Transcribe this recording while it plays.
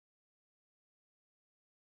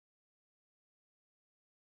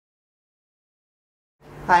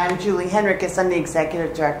Hi, I'm Julie Henricus. I'm the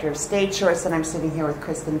Executive Director of StageSource, and I'm sitting here with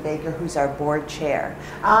Kristen Baker, who's our board chair.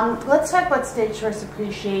 Let's talk about StageSource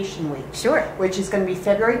Appreciation Week. Sure. Which is going to be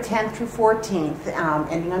February 10th through 14th,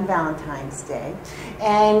 ending on Valentine's Day.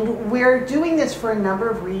 And we're doing this for a number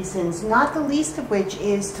of reasons, not the least of which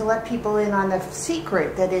is to let people in on the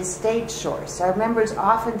secret that is StageSource. Our members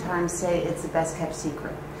oftentimes say it's the best kept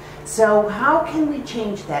secret. So how can we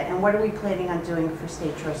change that, and what are we planning on doing for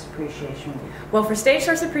StageSource Appreciation Week? Well, for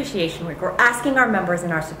StageSource Appreciation Week, we're asking our members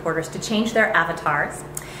and our supporters to change their avatars.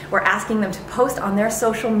 We're asking them to post on their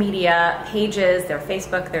social media pages, their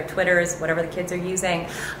Facebook, their Twitters, whatever the kids are using,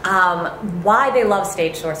 why they love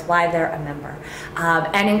StageSource, why they're a member,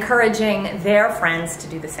 and encouraging their friends to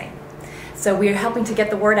do the same. So we're helping to get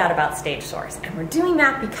the word out about StageSource, and we're doing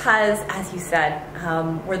that because, as you said,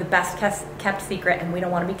 we're the best kept secret, and we don't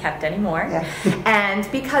want to be kept anymore. Yeah.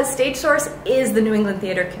 And because StageSource is the New England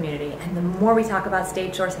theater community, and the more we talk about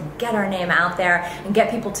StageSource and get our name out there and get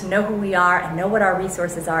people to know who we are and know what our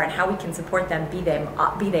resources are and how we can support them, be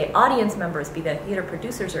they audience members, be they theater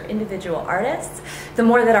producers or individual artists, the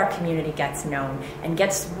more that our community gets known and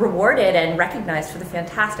gets rewarded and recognized for the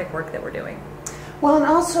fantastic work that we're doing. Well, and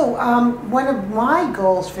also, one of my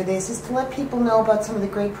goals for this is to let people know about some of the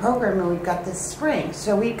great programming we've got this spring.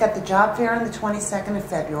 So we've got the job fair on the 22nd of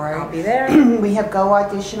February. I'll be there. We have Go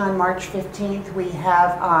Audition on March 15th. We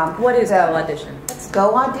have... what is Go Audition?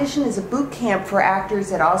 Go Audition is a boot camp for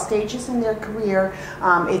actors at all stages in their career.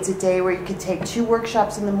 It's a day where you can take 2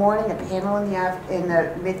 workshops in the morning, a panel in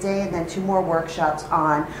the midday, and then 2 more workshops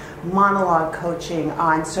on monologue coaching,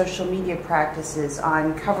 on social media practices,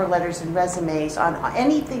 on cover letters and resumes, on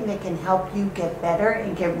anything that can help you get better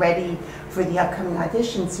and get ready for the upcoming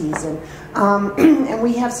audition season. And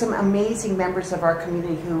we have some amazing members of our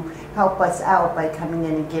community who help us out by coming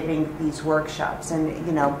in and giving these workshops. And,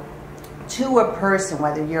 you know, to a person,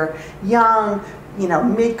 whether you're young, you know,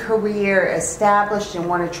 mid-career, established, and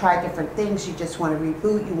want to try different things, you just want to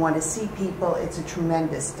reboot, you want to see people, it's a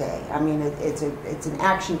tremendous day. I mean, it's an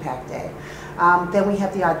action-packed day. Then we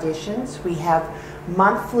have the auditions. We have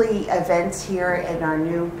monthly events here in our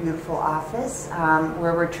new beautiful office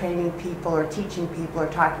where we're training people or teaching people or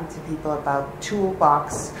talking to people about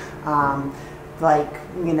toolbox, like,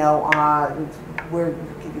 you know, we're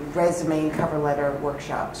resume and cover letter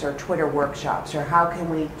workshops or Twitter workshops, or how can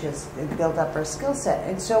we just build up our skill set.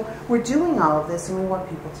 And so we're doing all of this, and we want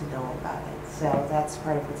people to know about it. So that's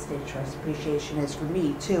part of what StageSource Appreciation is for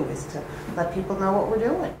me too, is to let people know what we're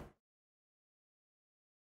doing.